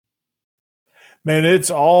Man, it's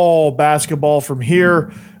all basketball from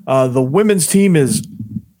here. The women's team is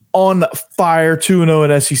on fire, 2-0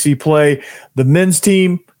 in SEC play. The men's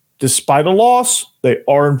team, despite a loss, they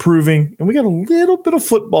are improving. And we got a little bit of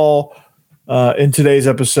football in today's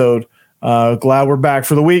episode. Glad we're back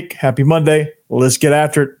for the week. Happy Monday. Let's get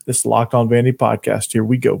after it. This is Locked On Vandy podcast. Here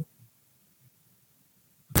we go.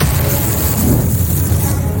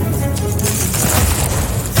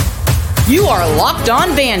 You are Locked On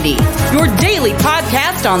Vandy, your daily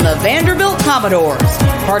podcast on the Vanderbilt Commodores,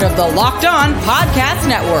 part of the Locked On Podcast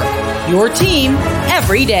Network, your team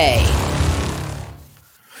every day.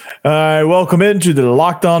 All right, welcome into the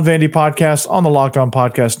Locked On Vandy podcast on the Locked On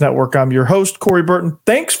Podcast Network. I'm your host, Corey Burton.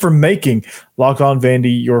 Thanks for making Locked On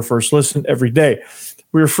Vandy your first listen every day.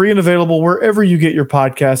 We are free and available wherever you get your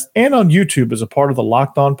podcast and on YouTube as a part of the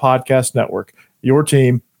Locked On Podcast Network, your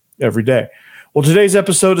team every day. Well, today's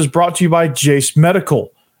episode is brought to you by Jace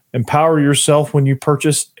Medical. Empower yourself when you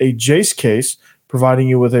purchase a Jace case, providing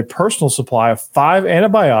you with a personal supply of 5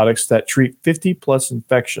 antibiotics that treat 50-plus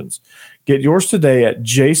infections. Get yours today at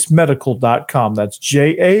jacemedical.com. That's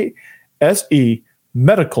J-A-S-E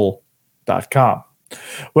medical.com.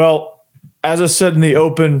 Well, as I said in the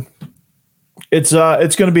open, it's going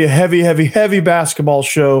to be a heavy basketball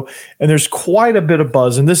show, and there's quite a bit of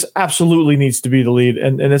buzz, and this absolutely needs to be the lead,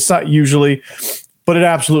 and it's not usually, but it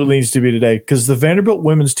absolutely needs to be today because the Vanderbilt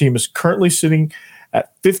women's team is currently sitting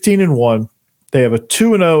at 15-1. They have a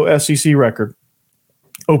 2-0 SEC record,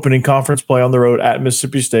 opening conference play on the road at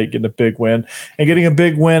Mississippi State, getting a big win, and getting a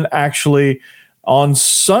big win actually on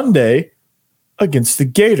Sunday against the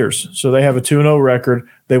Gators. So they have a 2-0 record.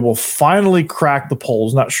 They will finally crack the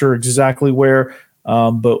polls. Not sure exactly where,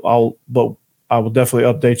 but I will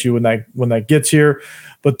definitely update you when that gets here.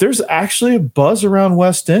 But there's actually a buzz around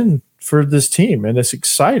West End for this team, and it's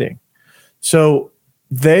exciting. So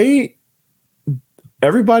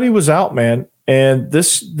everybody was out, man, and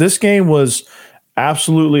this game was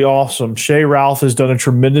absolutely awesome. Shea Ralph has done a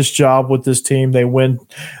tremendous job with this team. They win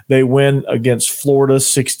against Florida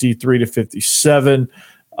 63-57.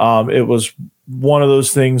 It was one of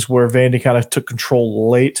those things where Vandy kind of took control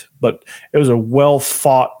late, but it was a well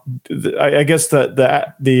fought. I guess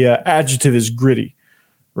the adjective is gritty,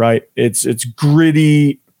 right? It's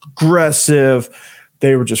gritty, aggressive.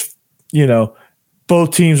 They were just,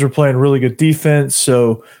 both teams were playing really good defense,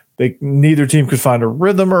 so neither team could find a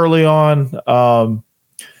rhythm early on.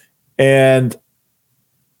 And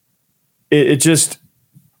it just,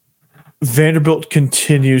 Vanderbilt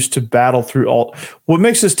continues to battle through what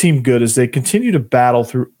makes this team good is they continue to battle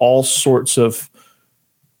through all sorts of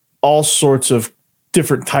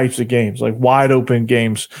different types of games, like wide open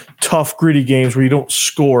games, tough, gritty games where you don't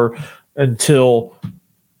score until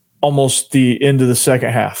almost the end of the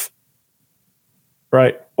second half.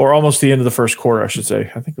 Right. Or almost the end of the first quarter, I should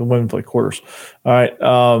say. I think the women play quarters. All right.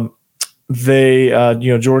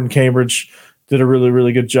 Jordan Cambridge did a really,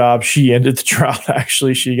 really good job. She ended the drought.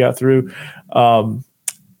 Actually, she got through. Both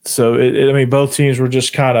teams were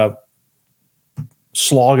just kind of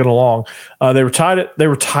slogging along. They were tied at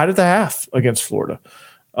the half against Florida.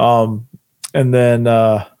 Again,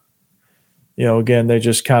 they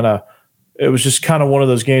just kind of. It was just kind of one of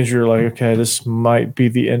those games where you're like, okay, this might be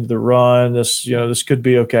the end of the run. This could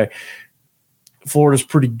be okay. Florida's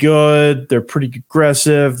pretty good. They're pretty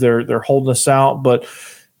aggressive. They're holding us out, but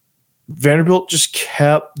Vanderbilt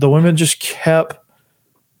the women just kept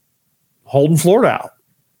holding Florida out.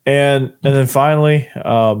 And then finally,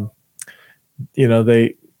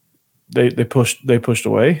 they pushed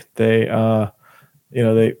away. They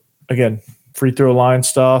again, free throw line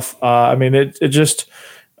stuff.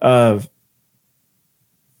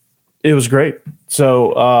 It was great.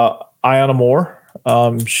 So Ayanna Moore,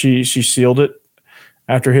 she sealed it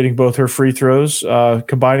after hitting both her free throws,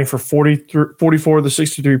 combining for 44 of the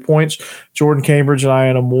 63 points. Jordan Cambridge and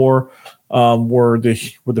Ayanna Moore were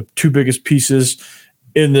the two biggest pieces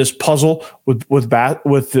in this puzzle with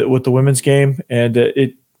the women's game, and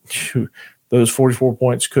those 44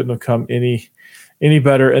 points couldn't have come any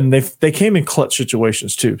better, and they came in clutch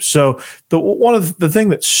situations too. So one of the thing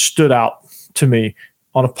that stood out to me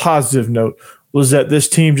on a positive note was that this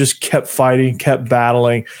team just kept fighting, kept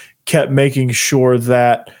battling, kept making sure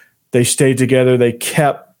that they stayed together. They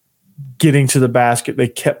kept getting to the basket. They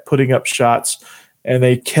kept putting up shots, and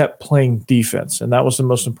they kept playing defense. And that was the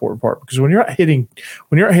most important part, because when you're not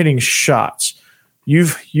hitting shots,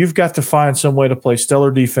 you've got to find some way to play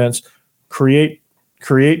stellar defense, create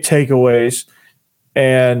takeaways,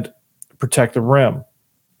 and protect the rim.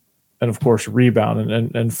 And of course, rebound,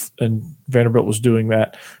 and Vanderbilt was doing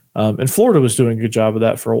that And Florida was doing a good job of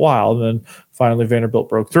that for a while, and then finally Vanderbilt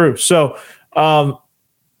broke through. So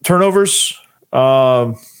turnovers,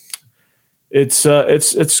 it's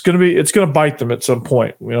gonna bite them at some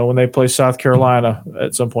point. When they play South Carolina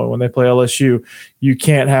at some point, when they play LSU, you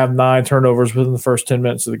can't have 9 turnovers within the first 10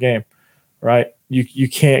 minutes of the game, right? You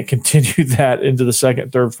can't continue that into the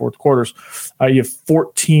second, third, fourth quarters. You have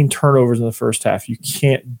 14 turnovers in the first half. You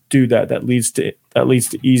can't do that. That leads to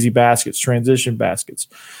easy baskets, transition baskets.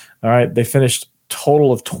 All right, they finished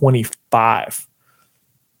total of 25,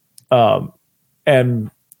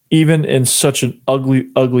 and even in such an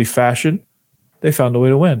ugly fashion, they found a way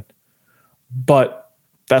to win. But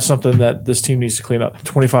that's something that this team needs to clean up.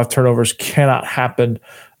 25 turnovers cannot happen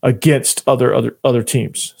against other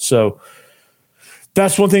teams. So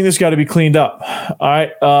that's one thing that's got to be cleaned up. All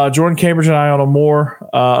right, Jordan Cambridge and Iona Moore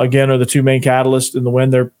again are the two main catalysts in the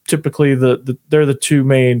win. They're typically they're the two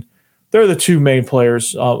main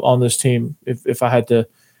players on this team. If I had to,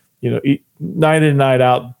 night in night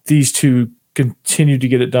out, these two continued to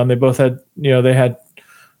get it done. They both had they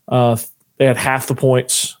had half the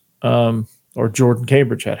points, or Jordan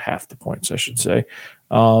Cambridge had half the points, I should say.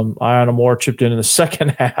 Iona Moore chipped in the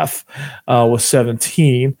second half with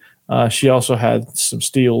 17. She also had some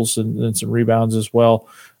steals and some rebounds as well.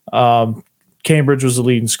 Cambridge was the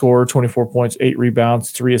leading scorer, 24 points, 8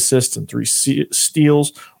 rebounds, 3 assists, and 3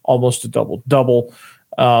 steals, almost a double-double.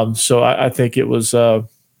 So I think it was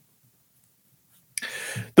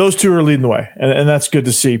those two are leading the way, and that's good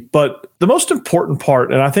to see. But the most important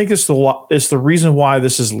part, and I think it's the reason why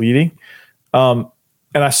this is leading, and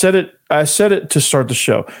I said it to start the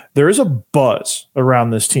show, there is a buzz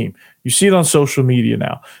around this team. You see it on social media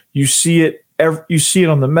now. You see it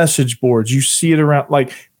on the message boards. You see it around,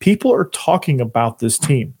 like, people are talking about this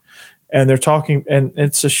team, and they're talking, and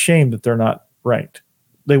it's a shame that they're not ranked.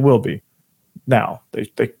 They will be now.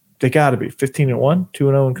 They got to be 15-1,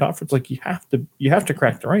 2-0 in conference. Like, you have to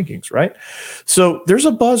crack the rankings, right? So there's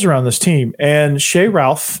a buzz around this team, and Shea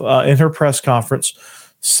Ralph in her press conference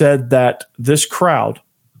said that this crowd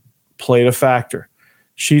played a factor.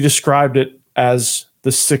 She described it as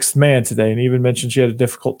the sixth man today, and even mentioned she had a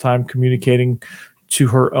difficult time communicating to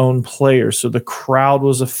her own players. So the crowd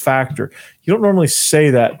was a factor. You don't normally say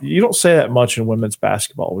that. You don't say that much in women's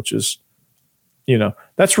basketball, which is,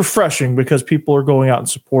 that's refreshing because people are going out and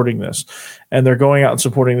supporting this, and they're going out and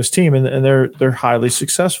supporting this team, and they're highly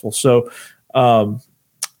successful. So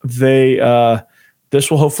this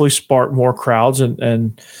will hopefully spark more crowds,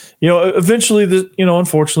 and eventually,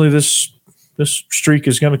 unfortunately, this streak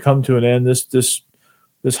is going to come to an end.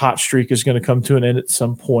 This hot streak is going to come to an end at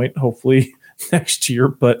some point, hopefully next year,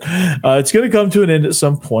 but it's going to come to an end at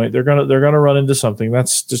some point. They're going to run into something.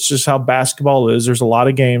 That's just how basketball is. There's a lot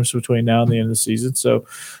of games between now and the end of the season, so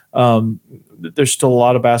there's still a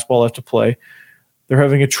lot of basketball left to play. They're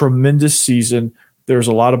having a tremendous season. There's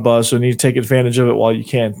a lot of buzz, so you need to take advantage of it while you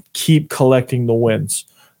can. Keep collecting the wins,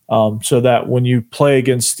 so that when you play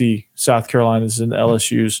against the South Carolinas and the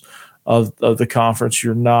LSUs of the conference,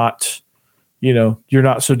 you're not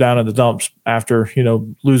so down in the dumps after,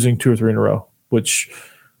 losing 2 or 3 in a row, which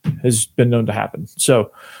has been known to happen.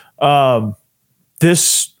 So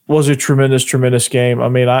this was a tremendous, tremendous game. I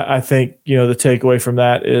mean, I think, the takeaway from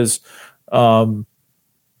that is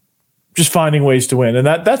just finding ways to win. And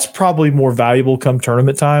that's probably more valuable come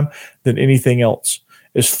tournament time than anything else,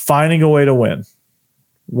 is finding a way to win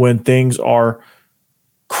when things are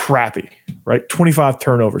crappy, right? 25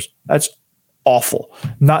 turnovers. That's awful.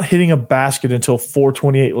 Not hitting a basket until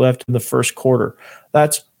 4:28 left in the first quarter.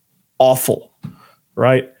 That's awful,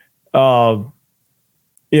 right? Not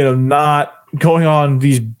going on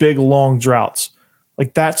these big, long droughts.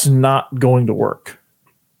 Like, that's not going to work.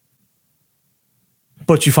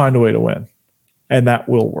 But you find a way to win, and that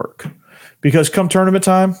will work. Because come tournament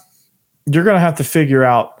time, you're going to have to figure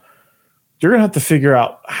out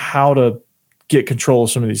how to get control of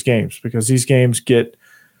some of these games, because these games get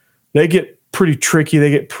pretty tricky. They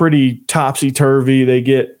get pretty topsy-turvy. They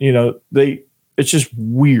get, it's just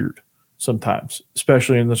weird sometimes,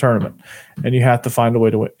 especially in the tournament. And you have to find a way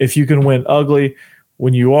to win. If you can win ugly,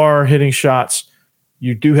 when you are hitting shots,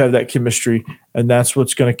 you do have that chemistry, and that's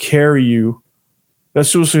what's going to carry you.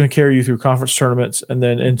 That's what's going to carry you through conference tournaments and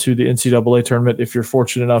then into the NCAA tournament if you're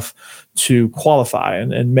fortunate enough to qualify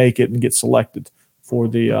and make it and get selected for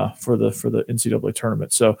the NCAA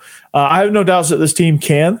tournament. So I have no doubts that this team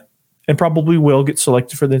can and probably will get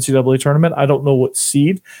selected for the NCAA tournament. I don't know what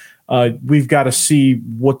seed. We've got to see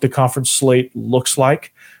what the conference slate looks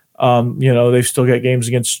like. They've still got games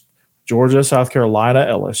against Georgia, South Carolina,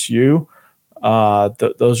 LSU.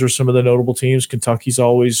 Those are some of the notable teams. Kentucky's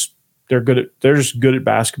always they're just good at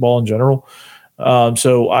basketball in general.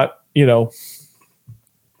 So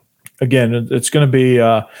again, it's going to be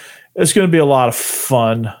a lot of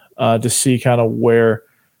fun to see kind of where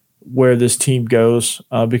this team goes,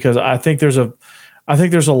 because I think there's a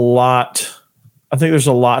lot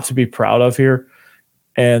to be proud of here,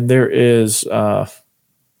 and there is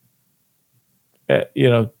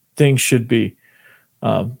things should be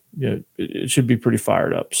it should be pretty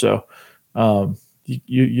fired up. So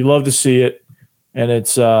you love to see it, and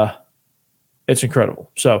it's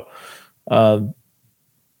incredible. So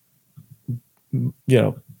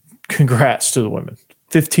congrats to the women.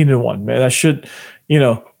 15-1, man. That should,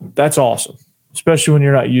 that's awesome, especially when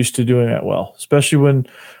you're not used to doing that well, especially when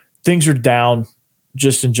things are down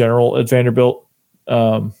just in general at Vanderbilt.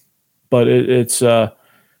 But it's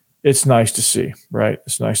nice to see, right?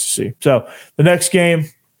 It's nice to see. So the next game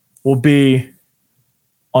will be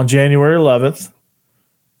on January 11th.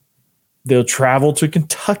 They'll travel to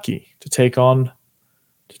Kentucky to take on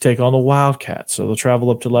the Wildcats. So they'll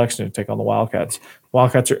travel up to Lexington to take on the Wildcats.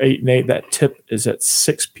 Wildcats are 8-8. That tip is at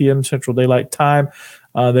 6 p.m. Central Daylight Time.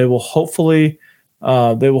 They will hopefully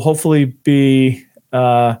be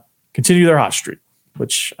continue their hot streak,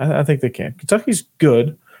 which I think they can. Kentucky's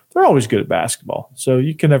good. They're always good at basketball, so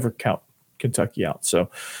you can never count Kentucky out.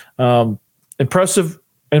 So impressive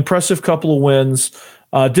couple of wins.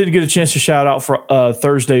 Didn't get a chance to shout out for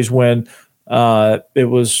Thursday's win. It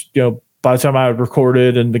was by the time I had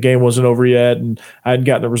recorded and the game wasn't over yet, and I hadn't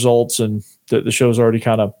gotten the results, and the show's already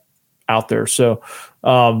kind of out there. So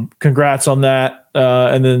congrats on that.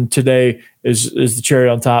 And then today is the cherry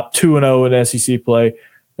on top, 2-0 in SEC play.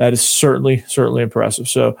 That is certainly impressive.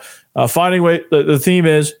 So the theme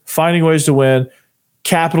is finding ways to win,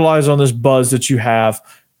 capitalize on this buzz that you have,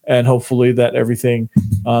 and hopefully that everything,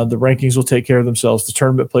 the rankings will take care of themselves, the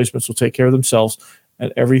tournament placements will take care of themselves,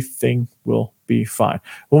 and everything will be fine.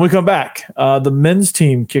 When we come back, the men's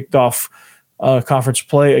team kicked off conference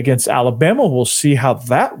play against Alabama. We'll see how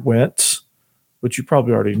that went, which you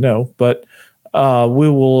probably already know, but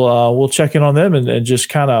we'll check in on them and just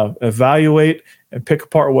kind of evaluate and pick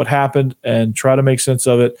apart what happened and try to make sense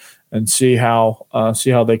of it and see how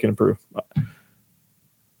they can improve.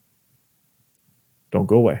 Don't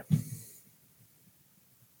go away.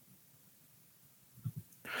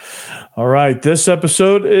 All right, this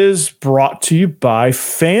episode is brought to you by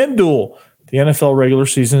FanDuel. The NFL regular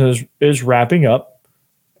season is wrapping up,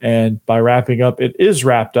 and by wrapping up, it is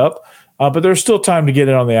wrapped up. But there's still time to get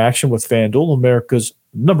in on the action with FanDuel, America's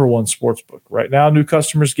 #1 sportsbook. Right now, new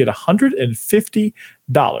customers get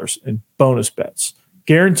 $150 in bonus bets,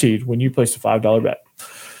 guaranteed when you place a $5 bet.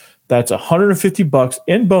 That's $150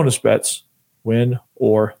 in bonus bets, win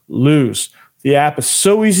or lose. The app is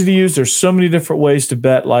so easy to use. There's so many different ways to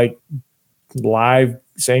bet, like live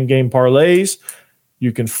same-game parlays.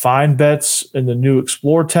 You can find bets in the new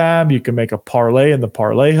Explore tab. You can make a parlay in the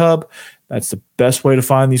Parlay Hub. That's the best way to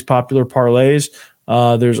find these popular parlays.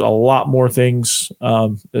 There's a lot more things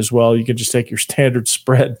as well. You can just take your standard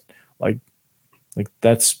spread. Like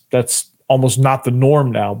that's almost not the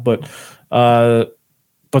norm now, but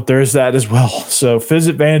there's that as well. So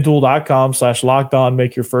visit FanDuel.com/lockedon.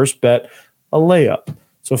 Make your first bet a layup.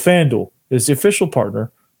 So FanDuel is the official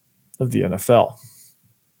partner of the NFL.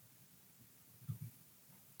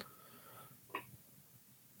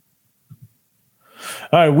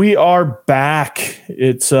 All right, we are back.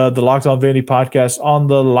 It's the Locked On Vandy podcast on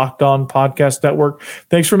the Locked On Podcast Network.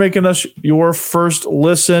 Thanks for making us your first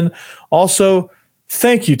listen. Also,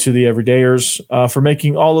 thank you to the Everydayers for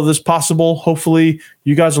making all of this possible. Hopefully,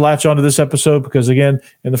 you guys will latch onto this episode because, again,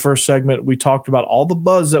 in the first segment, we talked about all the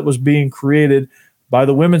buzz that was being created by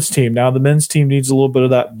the women's team. Now, the men's team needs a little bit of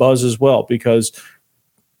that buzz as well because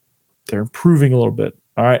they're improving a little bit.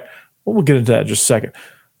 All right, well, we'll get into that in just a second.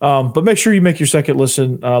 But make sure you make your second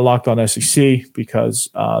listen Locked On SEC because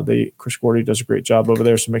Chris Gordy does a great job over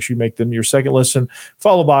there. So make sure you make them your second listen,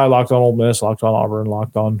 followed by Locked On Ole Miss, Locked On Auburn,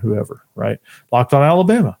 Locked On whoever, right? Locked On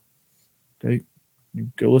Alabama. You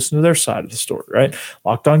go listen to their side of the story, right?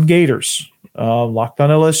 Locked On Gators, Locked On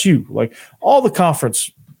LSU, like all the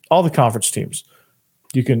conference teams.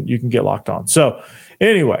 You can get locked on. So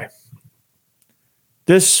anyway,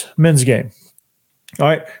 this men's game. All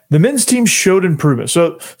right, the men's team showed improvement.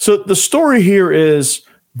 So the story here is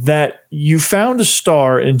that you found a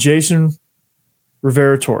star in Jason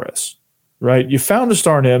Rivera-Torres, right? You found a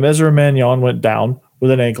star in him. Ezra Mannion went down with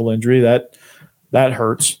an ankle injury. That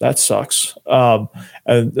hurts. That sucks. And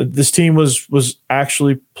this team was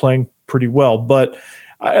actually playing pretty well. But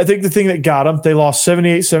I think the thing that got them, they lost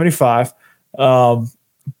 78-75.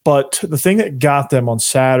 But the thing that got them on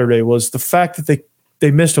Saturday was the fact that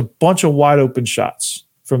they missed a bunch of wide open shots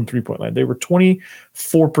from 3-point land. They were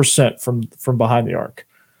 24% from behind the arc.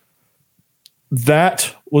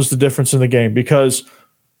 That was the difference in the game because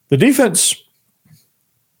the defense,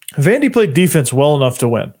 Vandy played defense well enough to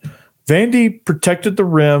win. Vandy protected the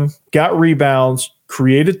rim, got rebounds,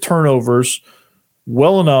 created turnovers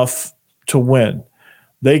well enough to win.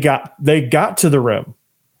 They got to the rim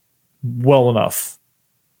well enough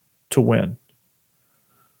to win.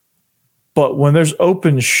 But when there's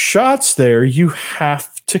open shots there, you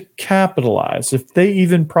have to capitalize. If they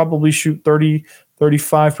even probably shoot 30,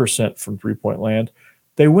 35% from 3-point land,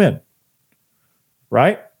 they win.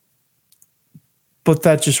 Right? But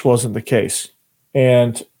that just wasn't the case.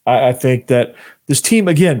 And I think that this team,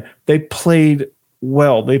 again, they played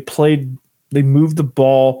well. They moved the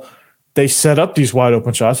ball. They set up these wide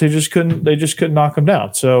open shots. They just couldn't knock them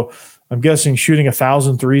down. So I'm guessing shooting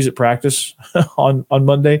 1,000 threes at practice on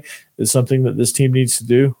Monday is something that this team needs to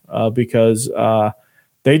do because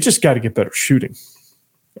they just got to get better shooting.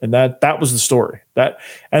 And that was the story.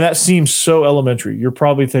 That seems so elementary. You're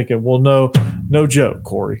probably thinking, well, no joke,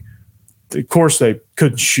 Corey. Of course they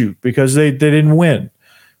couldn't shoot because they didn't win.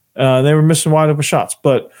 They were missing wide open shots.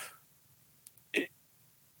 But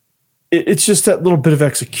it's just that little bit of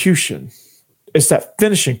execution. It's that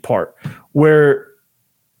finishing part where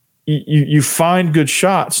you find good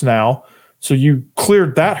shots now. So you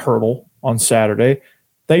cleared that hurdle on Saturday.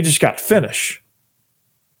 They just got to finish.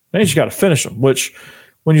 They just got to finish them, which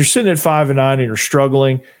when you're sitting at 5-9 and you're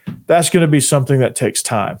struggling, that's going to be something that takes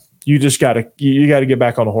time. You just got to get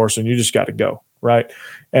back on the horse and you just got to go, right?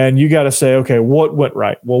 And you got to say, okay, what went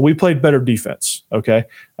right? Well, we played better defense. Okay.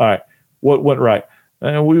 All right. What went right?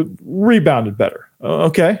 And we rebounded better.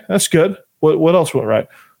 Okay. That's good. What else went right?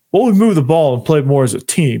 Well, we moved the ball and played more as a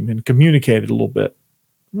team and communicated a little bit.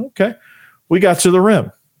 Okay. We got to the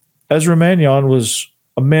rim. Ezra Mannion was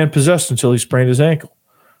a man possessed until he sprained his ankle.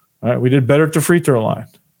 All right. We did better at the free throw line.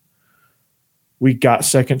 We got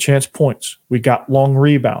second chance points. We got long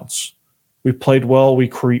rebounds. We played well. We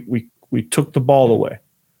took the ball away.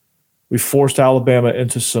 We forced Alabama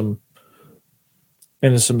into some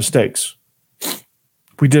mistakes.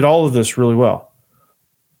 We did all of this really well.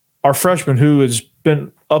 Our freshman, who has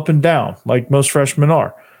been up and down like most freshmen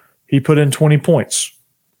are, he put in 20 points,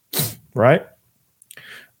 right?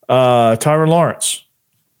 Tyron Lawrence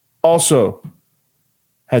also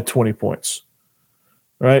had 20 points,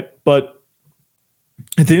 right? But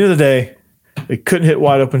at the end of the day, they couldn't hit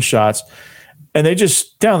wide open shots. And they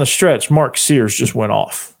just, down the stretch, Mark Sears just went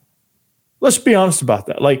off. Let's be honest about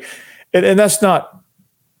that. And that's not,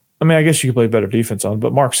 I mean, I guess you could play better defense on,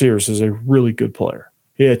 but Mark Sears is a really good player.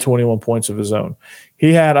 He had 21 points of his own.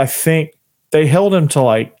 He had, I think, they held him to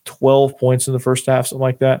like 12 points in the first half, something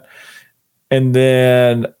like that. And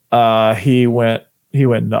then he went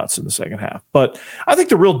nuts in the second half. But I think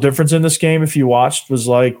the real difference in this game, if you watched, was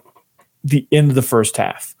like the end of the first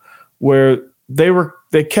half, where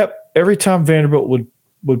they kept, every time Vanderbilt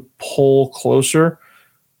would pull closer,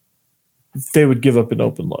 they would give up an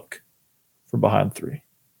open look from behind three.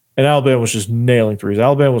 And Alabama was just nailing threes.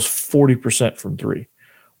 Alabama was 40% from three,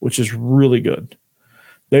 which is really good.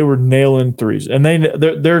 They were nailing threes. And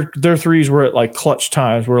their threes were at like clutch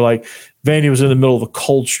times where like Vandy was in the middle of a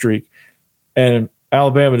cold streak and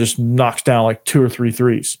Alabama just knocks down like 2 or 3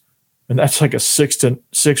 threes. And that's like a 6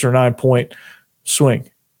 or 9 point swing.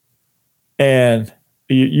 And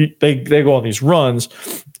they go on these runs,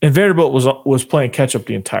 and Vanderbilt was playing catch up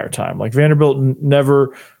the entire time. Like Vanderbilt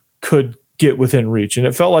never could get within reach, and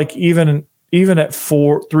it felt like even at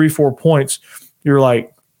 3-4 points, you're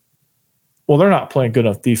like, well, they're not playing good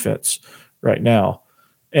enough defense right now,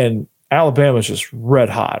 and Alabama's just red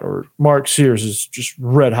hot, or Mark Sears is just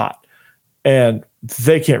red hot, and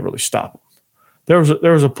they can't really stop him. There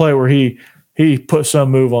was a play where he put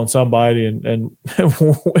some move on somebody and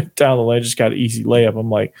went down the lane, just got an easy layup. I'm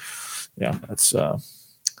like, yeah, that's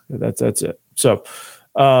it. So,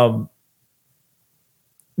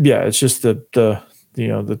 yeah, it's just the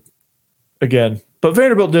again, but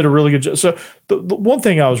Vanderbilt did a really good job. So the one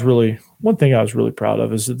thing I was really proud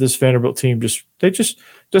of is that this Vanderbilt team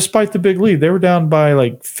despite the big lead, they were down by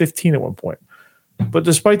like 15 at one point, but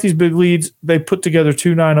despite these big leads, they put together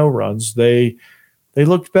 2 9-0 runs. They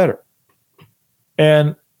looked better.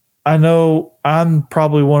 And I know I'm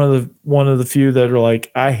probably one of the few that are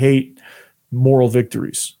like, I hate moral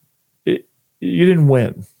victories. You didn't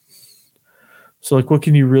win. So like, what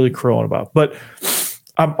can you really crow on about? But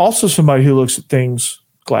I'm also somebody who looks at things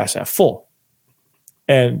glass half full.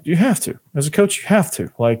 And you have to, as a coach, you have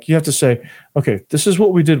to say, okay, this is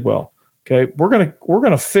what we did well. Okay. We're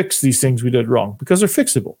going to fix these things we did wrong because they're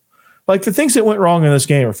fixable. Like the things that went wrong in this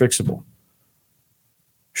game are fixable.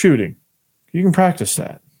 Shooting. You can practice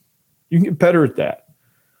that. You can get better at that.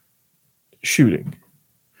 Shooting.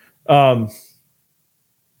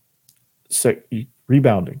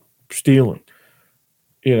 Rebounding. Stealing.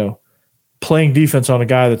 Playing defense on a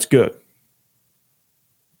guy that's good.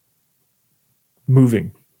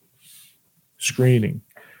 Moving. Screening.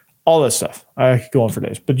 All that stuff. I could go on for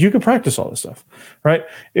days. But you can practice all this stuff, right?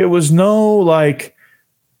 It was no like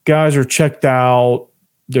guys are checked out.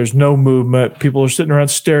 There's no movement. People are sitting around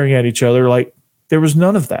staring at each other. Like there was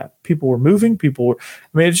none of that. People were moving.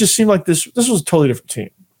 It just seemed like this was a totally different team.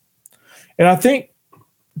 And I think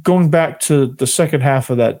going back to the second half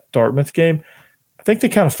of that Dartmouth game, I think they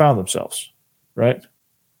kind of found themselves, right? I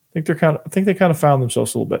think they kind of found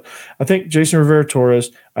themselves a little bit. I think Jason Rivera-Torres,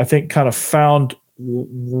 kind of found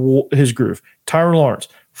his groove. Tyron Lawrence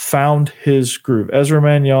found his groove. Ezra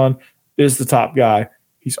Mannion is the top guy.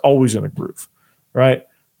 He's always in a groove, right?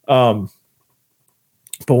 But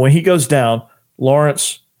when he goes down,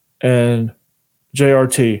 Lawrence and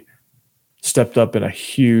JRT stepped up in a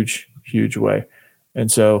huge, huge way,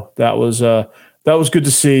 and so that was good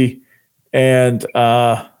to see. And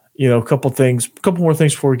a couple more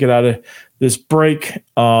things before we get out of this break.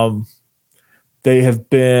 They have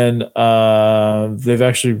been they've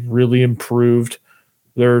actually really improved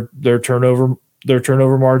their turnover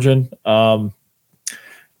margin.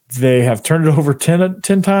 They have turned it over 10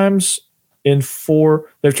 times in 4.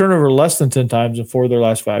 They've turned over less than 10 times in 4 of their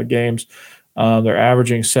last 5 games. They're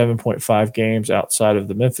averaging 7.5 games outside of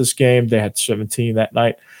the Memphis game. They had 17 that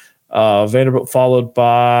night. Vanderbilt followed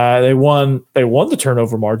by they won the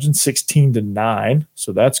turnover margin 16-9,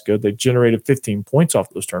 so that's good. They generated 15 points off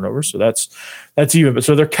those turnovers, so that's even. But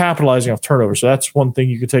so they're capitalizing off turnovers. So that's one thing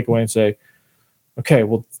you could take away and say, okay,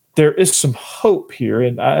 well there is some hope here.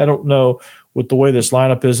 And I don't know with the way this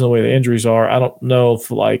lineup is and the way the injuries are. I don't know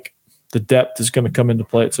if like the depth is going to come into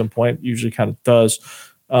play at some point. It usually kind of does,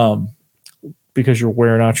 because you're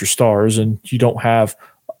wearing out your stars and you don't have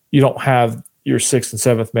your 6th and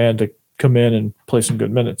 7th man to come in and play some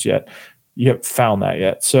good minutes yet. You haven't found that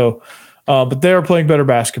yet. So, but they are playing better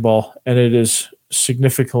basketball, and it is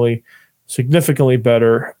significantly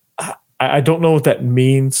better. I don't know what that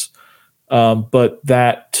means, but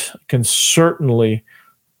that can certainly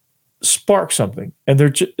spark something. And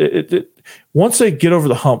they're once they get over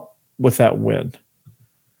the hump with that win,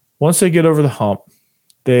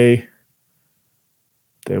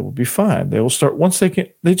 they will be fine. They will start once they can.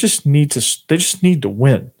 They just need to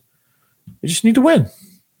win. They just need to win.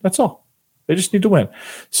 That's all. They just need to win.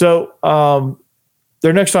 So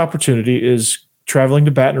their next opportunity is traveling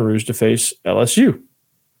to Baton Rouge to face LSU.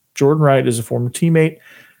 Jordan Wright is a former teammate.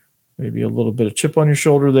 Maybe a little bit of chip on your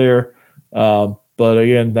shoulder there, but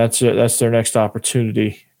again, that's their next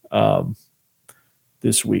opportunity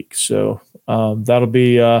this week. So that'll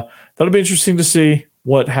be interesting to see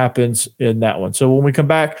what happens in that one. So when we come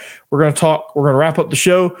back, we're going to wrap up the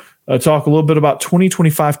show, talk a little bit about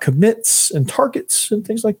 2025 commits and targets and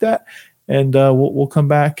things like that. And we'll come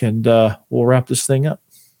back and we'll wrap this thing up.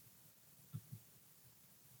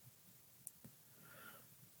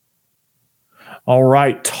 All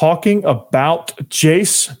right. Talking about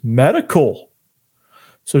Jace Medical.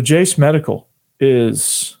 So Jace Medical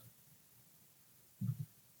is,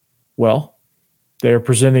 well, they're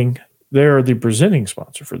the presenting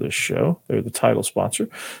sponsor for this show. They're the title sponsor.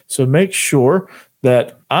 So make sure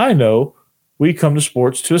that I know we come to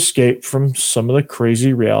sports to escape from some of the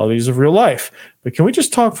crazy realities of real life. But can we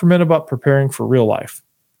just talk for a minute about preparing for real life?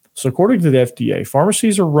 So according to the FDA,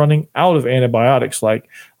 pharmacies are running out of antibiotics like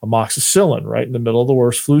amoxicillin right in the middle of the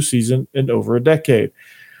worst flu season in over a decade.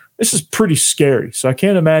 This is pretty scary. So I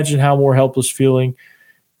can't imagine how more helpless feeling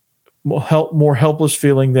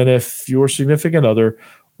than if your significant other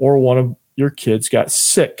or one of your kids got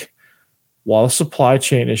sick while supply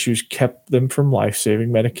chain issues kept them from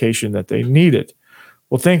life-saving medication that they needed.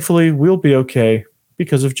 Well, thankfully, we'll be okay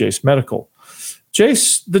because of Jace Medical.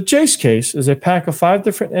 The Jace case is a pack of 5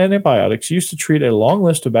 different antibiotics used to treat a long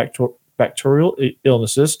list of bacterial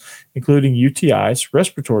illnesses, including UTIs,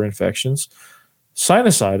 respiratory infections,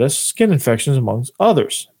 sinusitis, skin infections, amongst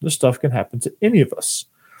others. This stuff can happen to any of us.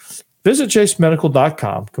 Visit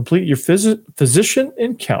jacemedical.com. Complete your physician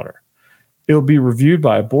encounter. It will be reviewed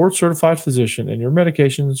by a board-certified physician, and your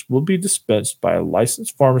medications will be dispensed by a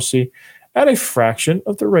licensed pharmacy at a fraction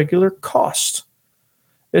of the regular cost.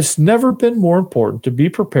 It's never been more important to be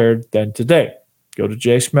prepared than today. Go to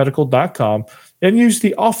jacemedical.com and use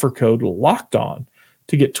the offer code LOCKEDON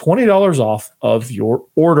to get $20 off of your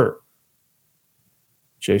order.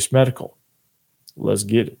 Jace Medical. Let's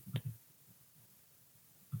get it.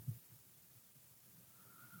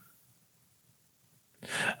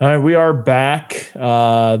 All right, we are back.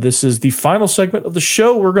 This is the final segment of the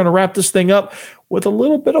show. We're going to wrap this thing up with a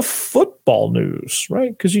little bit of football news,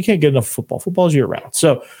 right? Because you can't get enough football. Football's year round.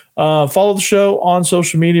 So follow the show on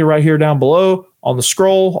social media right here down below on the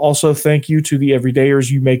scroll. Also, thank you to the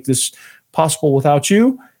everydayers. You make this possible. Without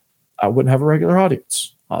you, I wouldn't have a regular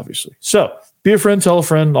audience, obviously. So be a friend, tell a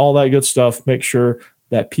friend, all that good stuff. Make sure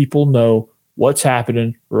that people know what's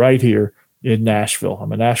happening right here in Nashville.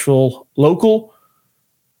 I'm a Nashville local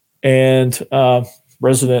and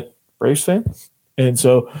resident Braves fan. And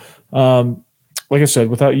so, like I said,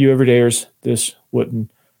 without you everydayers, this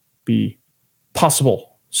wouldn't be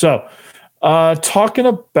possible. So, talking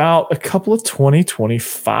about a couple of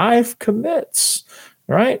 2025 commits,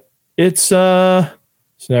 right? It's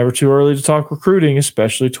never too early to talk recruiting,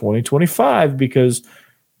 especially 2025, because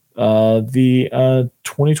the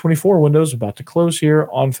 2024 window is about to close here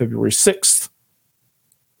on February 6th.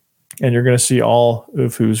 And you're going to see all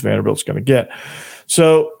of who's Vanderbilt's going to get.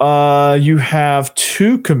 So you have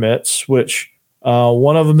two commits, which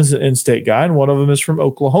one of them is an in-state guy and one of them is from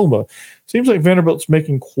Oklahoma. Seems like Vanderbilt's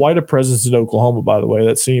making quite a presence in Oklahoma, by the way.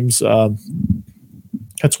 That seems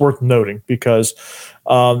that's worth noting because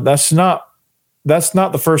that's not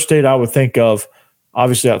the first state I would think of,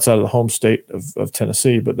 obviously outside of the home state of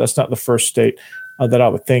Tennessee, but that's not the first state that I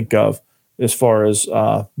would think of as far as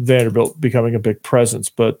Vanderbilt becoming a big presence.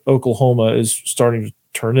 But Oklahoma is starting to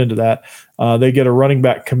turn into that. They get a running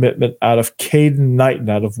back commitment out of Caden Knighton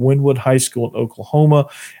out of Wynwood High School in Oklahoma,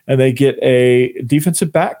 and they get a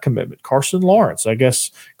defensive back commitment, Carson Lawrence. I guess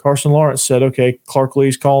Carson Lawrence said, okay, Clark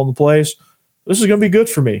Lee's calling the plays. This is going to be good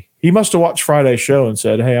for me. He must have watched Friday's show and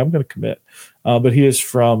said, hey, I'm going to commit. But he is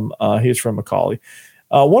from Macaulay.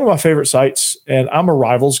 One of my favorite sites, and I'm a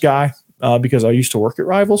Rivals guy because I used to work at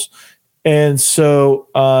Rivals. And so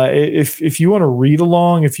if you want to read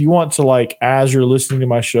along, if you want to, like, as you're listening to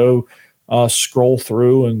my show, scroll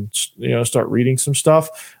through and, start reading some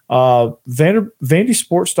stuff,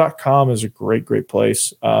 vandysports.com is a great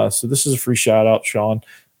place. So this is a free shout out, Sean,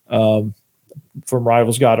 from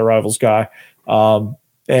Rivals guy to Rivals guy. So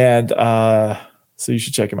you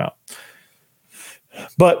should check him out.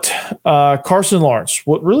 But Carson Lawrence,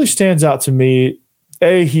 what really stands out to me,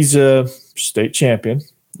 he's a state champion.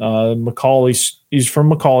 He's from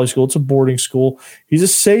Macaulay School. It's a boarding school. He's a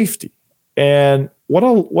safety. And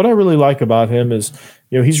what I really like about him is,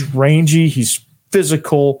 he's rangy, he's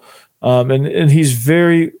physical, and he's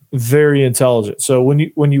very, very intelligent. So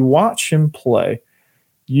when you watch him play,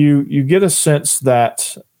 you get a sense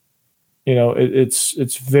that,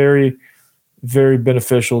 it's very, very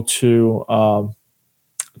beneficial to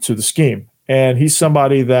the scheme. And he's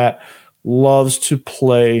somebody that loves to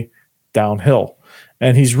play downhill.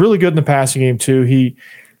 And he's really good in the passing game too.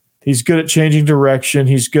 He's good at changing direction.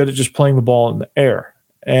 He's good at just playing the ball in the air.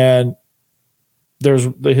 And there's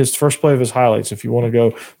his first play of his highlights. If you want to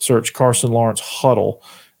go search Carson Lawrence huddle,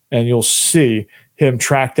 and you'll see him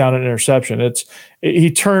track down an interception. He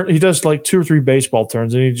does like 2 or 3 baseball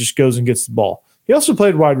turns, and he just goes and gets the ball. He also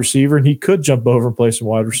played wide receiver, and he could jump over and play some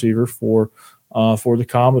wide receiver for the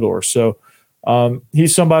Commodores. So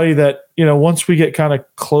he's somebody that, once we get kind of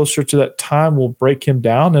closer to that time, we'll break him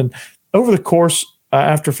down. And over the course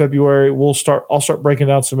after February, I'll start breaking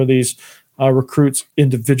down some of these recruits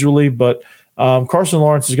individually. But Carson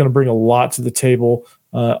Lawrence is going to bring a lot to the table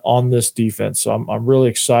on this defense. So I'm really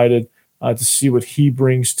excited to see what he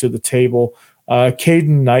brings to the table.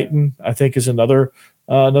 Caden Knighton, I think, is another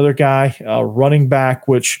guy, running back,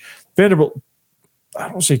 which Vanderbilt, I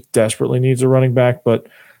don't say desperately needs a running back, but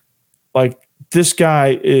like this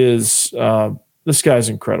guy is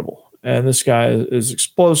incredible, and this guy is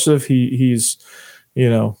explosive. He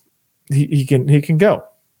can go,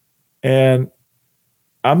 and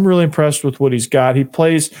I'm really impressed with what he's got. He's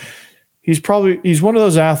one of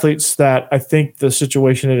those athletes that I think the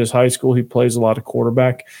situation at his high school, he plays a lot of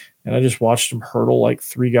quarterback, and I just watched him hurdle like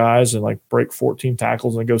 3 guys and like break 14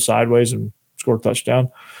 tackles and go sideways and score a touchdown.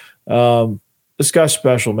 This guy's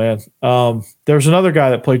special, man. There's another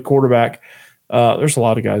guy that played quarterback. There's a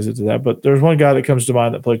lot of guys that do that, but there's one guy that comes to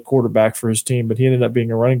mind that played quarterback for his team, but he ended up being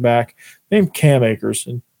a running back named Cam Akers,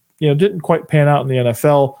 and didn't quite pan out in the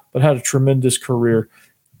NFL, but had a tremendous career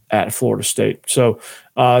at Florida State. So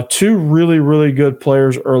 2 really, really good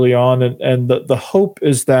players early on, and the hope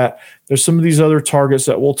is that there's some of these other targets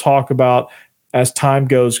that we'll talk about as time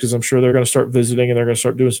goes, because I'm sure they're going to start visiting and they're going to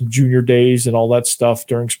start doing some junior days and all that stuff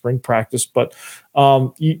during spring practice. But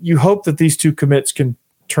you hope that these 2 commits can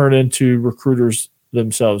turn into recruiters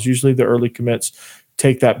themselves. Usually the early commits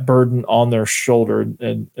take that burden on their shoulder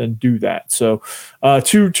and do that. So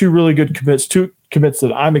two really good commits, two commits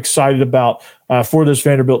that I'm excited about for this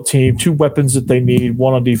Vanderbilt team. 2 weapons that they need,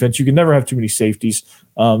 one on defense. You can never have too many safeties.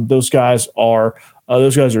 Those guys are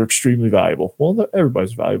extremely valuable. Well,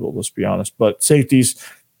 everybody's valuable, let's be honest. But safeties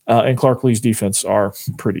and Clark Lee's defense are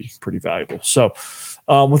pretty valuable. So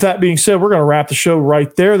with that being said, we're going to wrap the show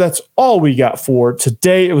right there. That's all we got for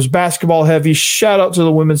today. It was basketball heavy. Shout out to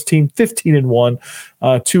the women's team, 15-1,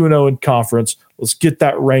 2-0 in conference. Let's get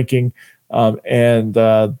that ranking. And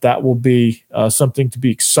that will be something to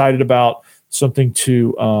be excited about, something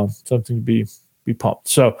to be pumped.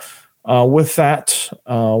 So with that,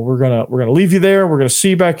 we're gonna leave you there. We're gonna see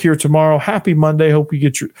you back here tomorrow. Happy Monday. Hope you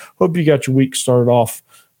got your week started off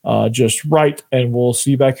just right, and we'll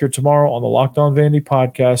see you back here tomorrow on the Locked On Vandy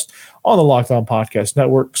podcast on the Locked On Podcast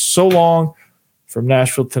Network. So long from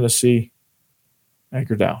Nashville, Tennessee.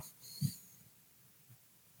 Anchor down.